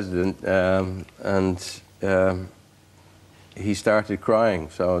the president, and he started crying.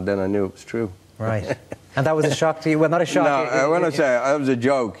 So then I knew it was true. Right. And that was a shock to you? Well, not a shock. No, when I say it was a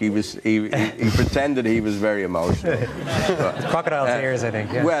joke, he pretended he was very emotional. Crocodile tears, I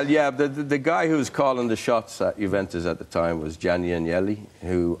think. Yeah. Well, yeah, the guy who was calling the shots at Juventus at the time was Gianni Agnelli,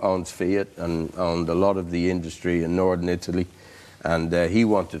 who owns Fiat and owned a lot of the industry in northern Italy. And he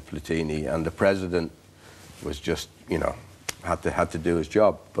wanted Platini, and the president was just, you know, had to do his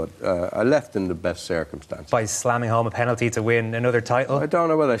job, but I left in the best circumstances. By slamming home a penalty to win another title? I don't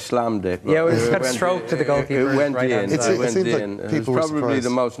know whether I slammed it. Yeah, it was a stroke to the goalkeeper. It went in. It was probably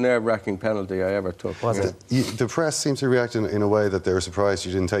the most nerve-wracking penalty I ever took. Was it? The press seemed to react in a way that they were surprised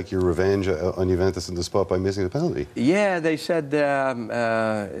you didn't take your revenge on Juventus in the spot by missing the penalty. Yeah, they said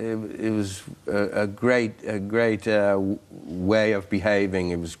it was a great way of behaving.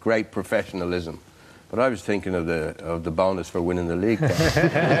 It was great professionalism. But I was thinking of the bonus for winning the league.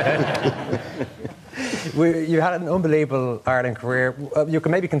 You had an unbelievable Ireland career. You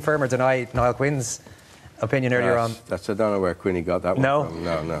can maybe confirm or deny Niall Quinn's opinion earlier on. I don't know where Quinny got that one from.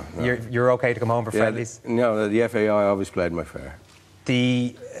 No. You're okay to come home for friendlies? No, the FAI always played my fair.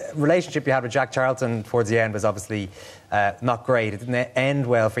 The relationship you had with Jack Charlton towards the end was obviously not great. It didn't end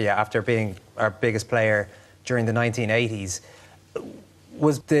well for you after being our biggest player during the 1980s.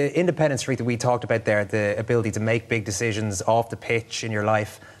 Was the independent streak that we talked about there, the ability to make big decisions off the pitch in your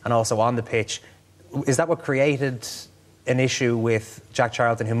life and also on the pitch, is that what created an issue with Jack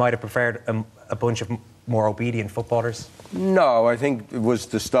Charlton, who might have preferred a bunch of more obedient footballers? No, I think it was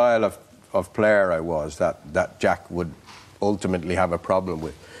the style of player I was that Jack would ultimately have a problem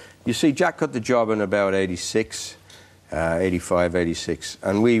with. You see, Jack got the job in about 86, 85, 86,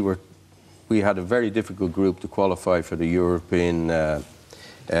 and we had a very difficult group to qualify for the European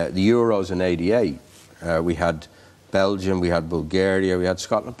the Euros in '88. We had Belgium, we had Bulgaria, we had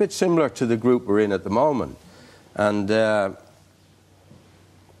Scotland, a bit similar to the group we're in at the moment. And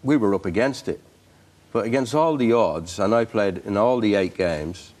we were up against it. But against all the odds, and I played in all the 8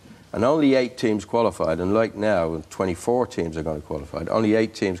 games, and only 8 teams qualified, and like now, 24 teams are going to qualify, only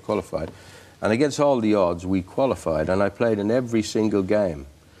 8 teams qualified. And against all the odds, we qualified, and I played in every single game.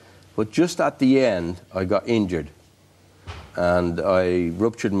 But just at the end, I got injured. And I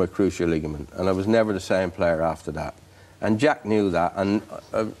ruptured my cruciate ligament, and I was never the same player after that. And Jack knew that, and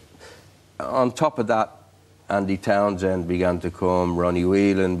on top of that, Andy Townsend began to come, Ronnie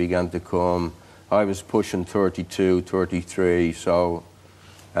Whelan began to come. I was pushing 32, 33, so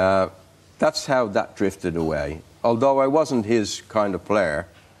that's how that drifted away. Although I wasn't his kind of player,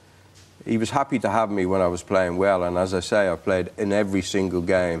 he was happy to have me when I was playing well, and as I say, I played in every single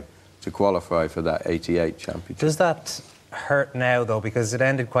game to qualify for that '88 championship. Does that hurt now, though, because it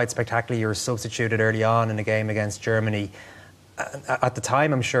ended quite spectacularly. You were substituted early on in a game against Germany. At the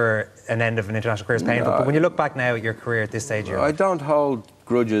time, I'm sure an end of an international career is painful, but when you look back now at your career at this stage, I don't hold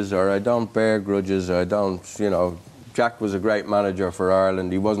grudges, or I don't bear grudges, or I don't, you know, Jack was a great manager for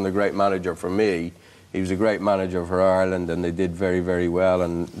Ireland. He wasn't a great manager for me. He was a great manager for Ireland, and they did very, very well,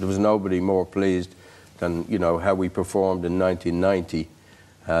 and there was nobody more pleased than, you know, how we performed in 1990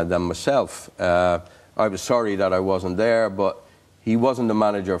 than myself. I was sorry that I wasn't there, but he wasn't the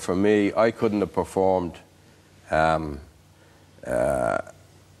manager for me. I couldn't have performed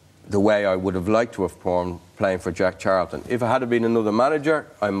the way I would have liked to have performed playing for Jack Charlton. If it had been another manager,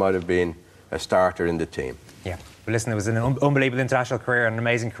 I might have been a starter in the team. Yeah. But listen, it was an unbelievable international career, an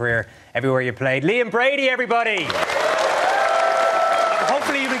amazing career everywhere you played. Liam Brady, everybody!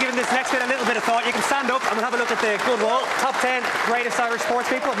 Hopefully you'll be giving this next bit a little bit of thought. You can stand up and we'll have a look at the good wall. Top 10 greatest Irish sports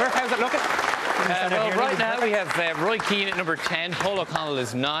people. Murph, how's it looking? Well, right now we have Roy Keane at number 10, Paul O'Connell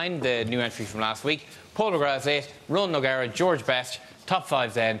is 9, the new entry from last week, Paul McGrath is 8, Ronan O'Gara, George Best. Top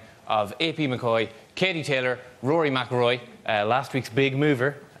 5 then of AP McCoy, Katie Taylor, Rory McIlroy, last week's big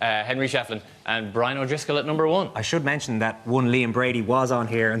mover, Henry Shefflin, and Brian O'Driscoll at number 1. I should mention that one Liam Brady was on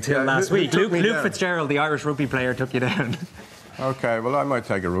here until last week. Luke Fitzgerald, the Irish rugby player, took you down. OK, well, I might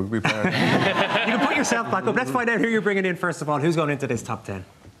take a rugby player. You can put yourself back up. Let's find out who you're bringing in first of all. Who's going into this top 10?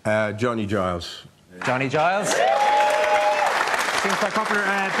 Johnny Giles. Johnny Giles. Seems quite popular.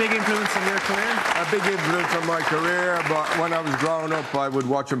 Big influence on your career? A big influence on my career, but when I was growing up, I would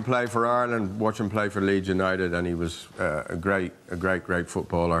watch him play for Ireland, watch him play for Leeds United, and he was a great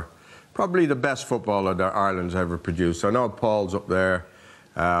footballer. Probably the best footballer that Ireland's ever produced. I know Paul's up there.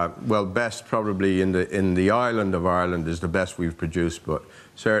 Well, best probably in the island of Ireland is the best we've produced, but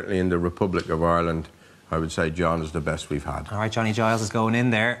certainly in the Republic of Ireland, I would say John is the best we've had. All right, Johnny Giles is going in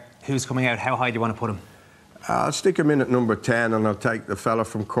there. Who's coming out? How high do you want to put him? I'll stick him in at number 10, and I'll take the fella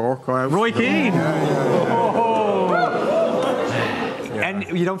from Cork out. Roy Keane! Yeah. And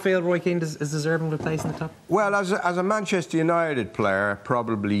you don't feel Roy Keane is deserving of a place in the top? Well, as a Manchester United player,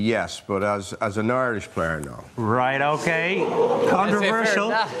 probably yes, but as an Irish player, no. Right, OK.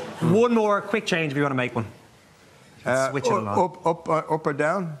 Controversial. One more quick change if you want to make one. Switch it along. Up or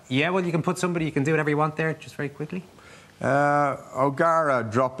down? Yeah, well, you can put somebody, you can do whatever you want there, just very quickly. O'Gara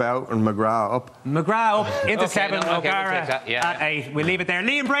drop out and McGrath up. McGrath up into 7, no, O'Gara at 8. We'll leave it there.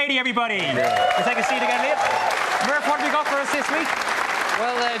 Liam Brady, everybody. We'll take a seat again, Liam. Murph, what have you got for us this week?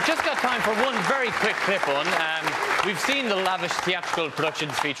 Well, just got time for one very quick clip on. We've seen the lavish theatrical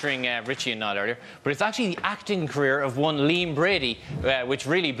productions featuring Richie and Niall earlier, but it's actually the acting career of one Liam Brady which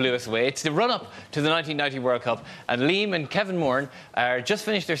really blew us away. It's the run-up to the 1990 World Cup, and Liam and Kevin Moran just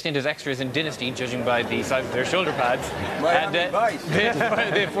finished their stint as extras in Dynasty, judging by the size of their shoulder pads.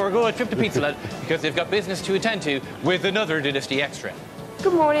 They forego a trip to Pizza Land because they've got business to attend to with another Dynasty extra.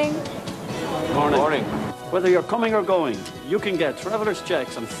 Good morning. Morning. Whether you're coming or going, you can get traveller's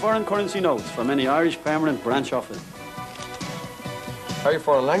checks and foreign currency notes from any Irish permanent branch office. How are your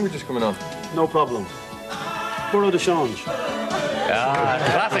foreign languages coming on? No problem. Bureau de change.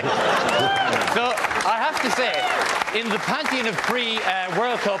 Classic. So, I have to say, in the pantheon of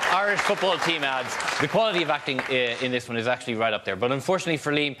pre-World Cup Irish football team ads, the quality of acting in this one is actually right up there. But unfortunately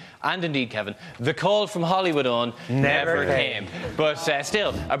for Liam, and indeed Kevin, the call from Hollywood on never came. But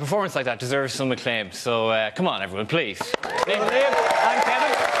still, a performance like that deserves some acclaim. So come on, everyone, please. Liam and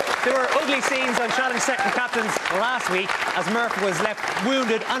Kevin. There were ugly scenes on Challenge Second Captains last week as Murph was left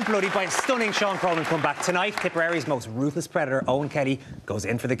wounded and bloodied by a stunning Sean Cronin comeback. Tonight, Tipperary's most ruthless predator, Owen Kelly, goes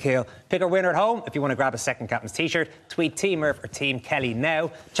in for the kill. Pick a winner at home. If you want to grab a Second Captains t-shirt, tweet Team Murph or Team Kelly now.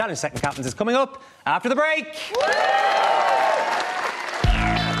 Challenge Second Captains is coming up after the break.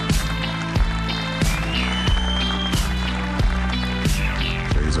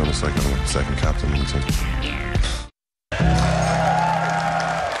 He's on a second captain in the team.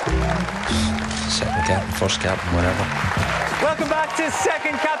 Second captain, first captain, whatever. Welcome back to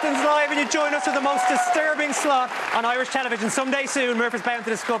Second Captains Live, and you join us for the most disturbing slot on Irish television. Someday soon, Murph is bound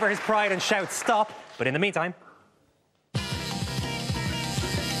to discover his pride and shout stop. But in the meantime...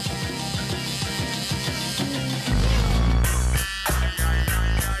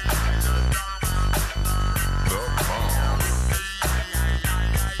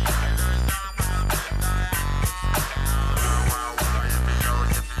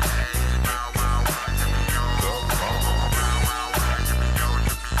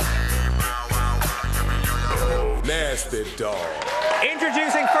 Nasty dog.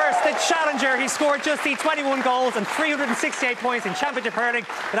 Introducing first the challenger. He scored just the 21 goals and 368 points in Championship hurling.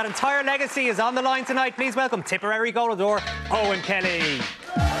 But that entire legacy is on the line tonight. Please welcome Tipperary goal-a-door, Owen Kelly.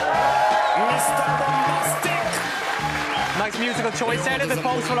 Mr. Bombastic. musical choice sounded the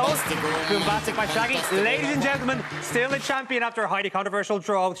post below. Boombastic by Shaggy. Ladies and gentlemen, still the champion after a highly controversial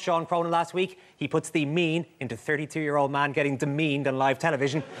draw with Sean Cronin last week. He puts the mean into 32-year-old man getting demeaned on live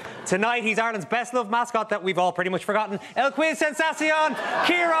television. Tonight, he's Ireland's best-loved mascot that we've all pretty much forgotten. El Quiz Sensacion,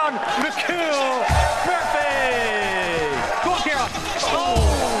 Kieran McCool Murphy. Go on, Kieran. Oh!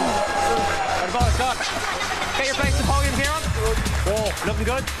 The ball is gone. Get your place to the podium, Kieran. Oh, looking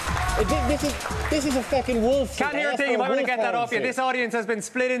good. This is a fucking wolf. Can't hear a thing. You might want to get that off you. This audience has been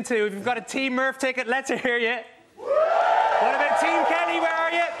split in two. If you've got a Team Murph ticket, let's hear you. What about Team Kelly? Where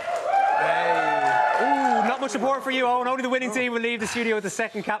are you? Hey. Ooh, not much support for you, Owen. Only the winning team will leave the studio with the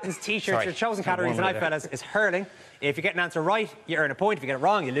second captain's T-shirt. Your chosen category tonight, fellas, is hurling. If you get an answer right, you earn a point. If you get it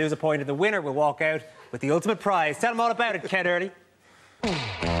wrong, you lose a point. And the winner will walk out with the ultimate prize. Tell them all about it, Ken Early.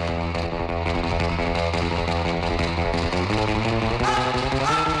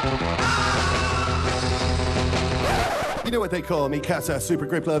 You know what they call Mikasa Super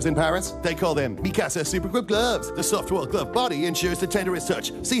Grip Gloves in Paris? They call them Mikasa Super Grip Gloves. The soft wool glove body ensures the tenderest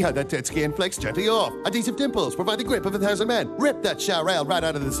touch. See how that dead skin flakes gently off. Adhesive dimples provide the grip of 1,000 men. Rip that shower rail right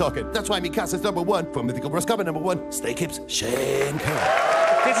out of the socket. That's why Mikasa's #1 from Mythical Roscommon #1. Snake hips, Shane Curran.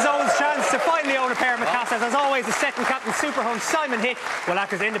 This is Owen's chance to finally own a pair of Micassas. As always, the second captain, super home Simon Hick, will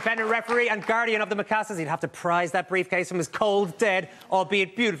act as independent referee and guardian of the Micassas. He'd have to prize that briefcase from his cold, dead,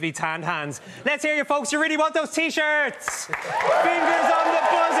 albeit beautifully tanned hands. Let's hear you, folks. You really want those T-shirts? Fingers on the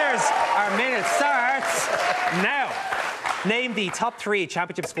buzzers. Our minute starts now. Name the top 3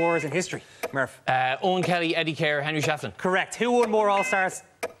 championship scorers in history. Murph. Owen Kelly, Eddie Kerr, Henry Shefflin. Correct. Who won more All-Stars?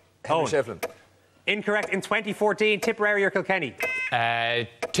 Henry Shefflin. Incorrect. In 2014, Tipperary or Kilkenny?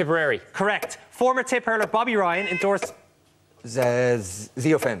 Tipperary. Correct. Former tip hurler Bobby Ryan endorsed...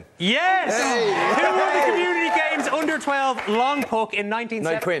 Ziofen. Yes! Hey. Who won the Community Games Under-12 Long Puck in 1970?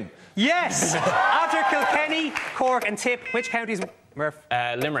 Night Quinn. Yes! After Kilkenny, Cork and Tip, which counties... Murph?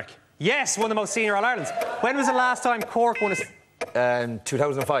 Limerick. Yes, won the most senior All-Irelands. When was the last time Cork won a...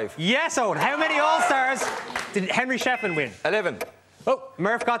 2005. Yes, Owen. How many All-Stars did Henry Shefflin win? 11. Oh,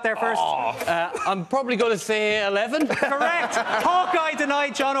 Murph got there first. I'm probably going to say 11. Correct. Hawkeye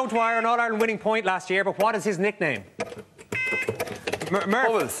denied John O'Dwyer an All-Ireland winning point last year, but what is his nickname? Murph.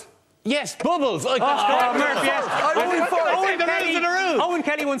 Bubbles. Yes, Bubbles. Murph, yes. Owen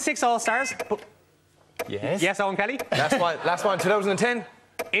Kelly won 6 All-Stars. Yes. Yes, Owen Kelly. Last one, 2010.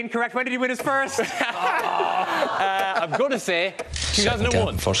 Incorrect. When did he win his first? I'm going to say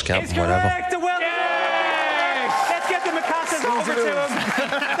 2001. First cap, It's whatever. correct. Well done. Let's get the Micassas over to him.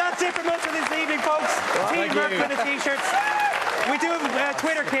 That's it from us for this evening, folks. Team Murph for the T-shirts. We do have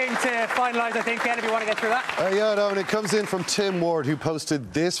Twitter King to finalise, I think, Ken, if you want to get through that. Yeah, no, and it comes in from Tim Ward, who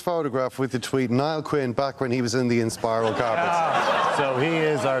posted this photograph with the tweet, Niall Quinn back when he was in the Inspiral carpets. So he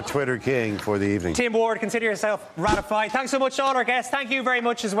is our Twitter King for the evening. Tim Ward, consider yourself ratified. Thanks so much to all our guests. Thank you very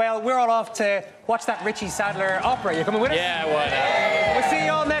much as well. We're all off to watch that Richie Sadler opera. You coming with us? Yeah, why not? We'll see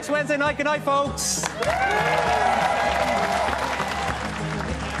you all next Wednesday night. Good night, folks.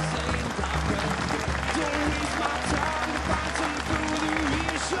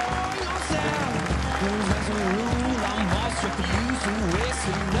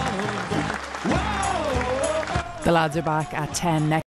 The lads are back at 10 next.